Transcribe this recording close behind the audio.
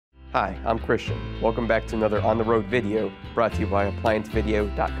Hi, I'm Christian. Welcome back to another On the Road video brought to you by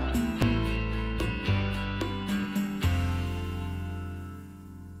ApplianceVideo.com.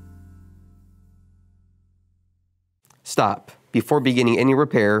 Stop. Before beginning any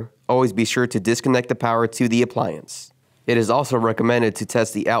repair, always be sure to disconnect the power to the appliance. It is also recommended to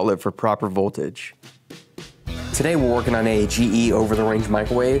test the outlet for proper voltage. Today we're working on a GE over-the-range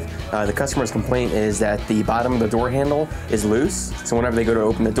microwave. The customer's complaint is that the bottom of the door handle is loose, so whenever they go to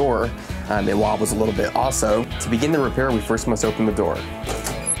open the door, it wobbles a little bit. Also, to begin the repair, we first must open the door.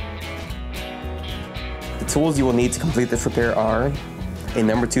 The tools you will need to complete this repair are a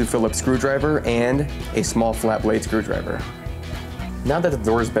number 2 Phillips screwdriver and a small flat blade screwdriver. Now that the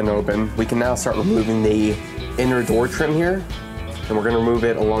door has been open, we can now start removing the inner door trim here, and we're going to remove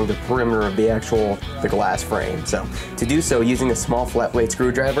it along the perimeter of the glass frame. So to do so, using a small flat blade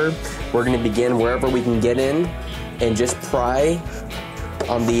screwdriver, we're going to begin wherever we can get in and just pry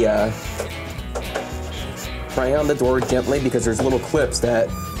on the door gently, because there's little clips that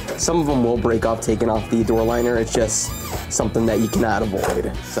some of them will break off taking off the door liner. It's just something that you cannot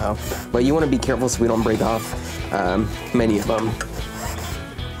avoid. So, but you want to be careful so we don't break off many of them.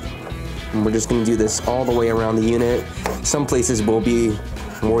 And we're just going to do this all the way around the unit. Some places will be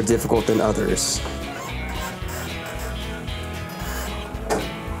more difficult than others.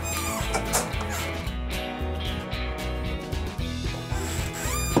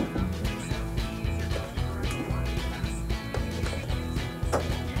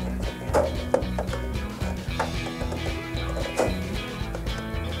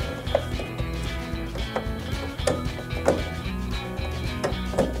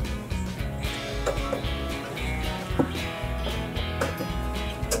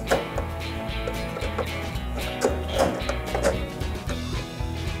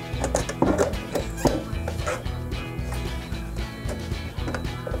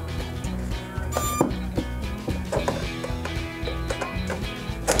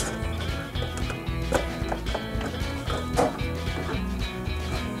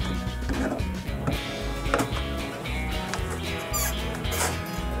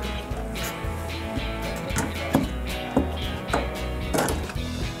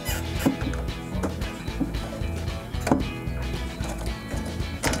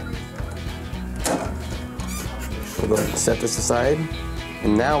 We'll go ahead and set this aside.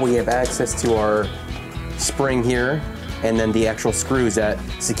 And now we have access to our spring here and then the actual screws that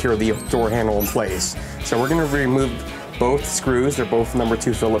secure the door handle in place. So we're going to remove both screws. They're both number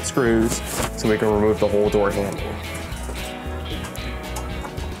 2 Phillips screws, so we can remove the whole door handle.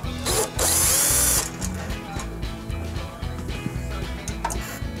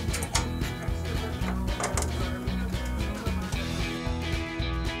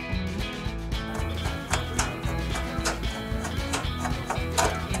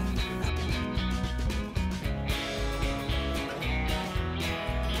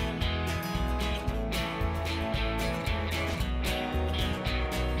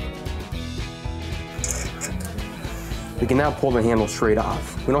 We can now pull the handle straight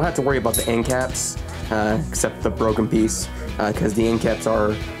off. We don't have to worry about the end caps, except the broken piece, because the end caps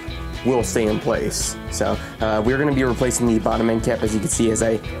will stay in place. So we're going to be replacing the bottom end cap. As you can see, as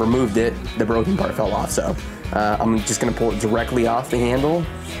I removed it, the broken part fell off. So I'm just going to pull it directly off the handle.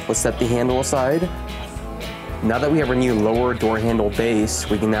 We'll set the handle aside. Now that we have our new lower door handle base,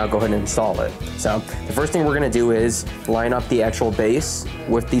 we can now go ahead and install it. So the first thing we're going to do is line up the actual base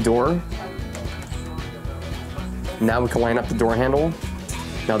with the door. Now we can line up the door handle.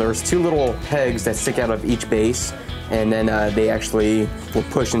 Now there's 2 little pegs that stick out of each base, and then they actually will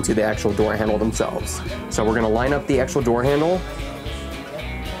push into the actual door handle themselves. So we're going to line up the actual door handle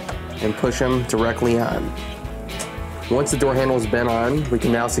and push them directly on. Once the door handle has been on, we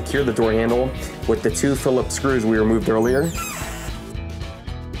can now secure the door handle with the 2 Phillips screws we removed earlier.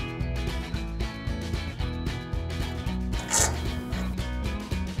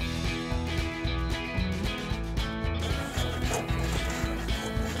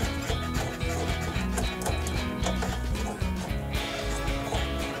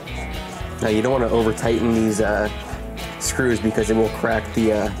 Now you don't want to over tighten these screws because it will crack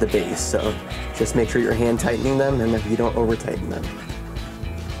the base. So just make sure you're hand tightening them and that you don't over tighten them.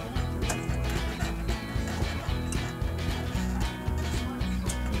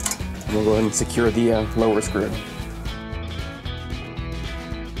 And we'll go ahead and secure the lower screw.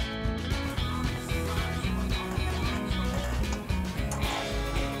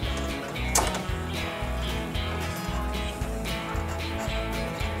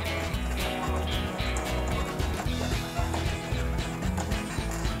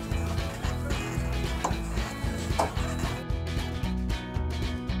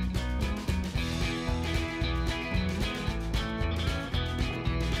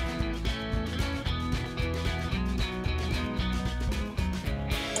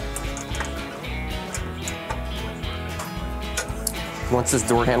 Once this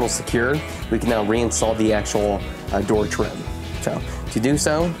door handle is secured, we can now reinstall the actual door trim. So to do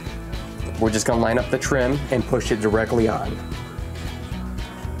so, we're just going to line up the trim and push it directly on.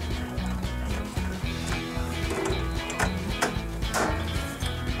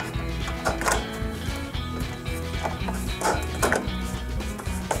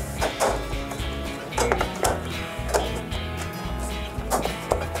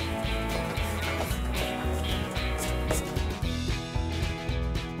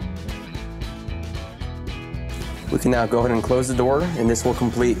 We can now go ahead and close the door, and this will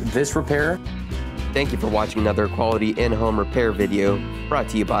complete this repair. Thank you for watching another quality in-home repair video brought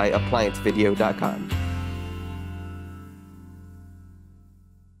to you by ApplianceVideo.com.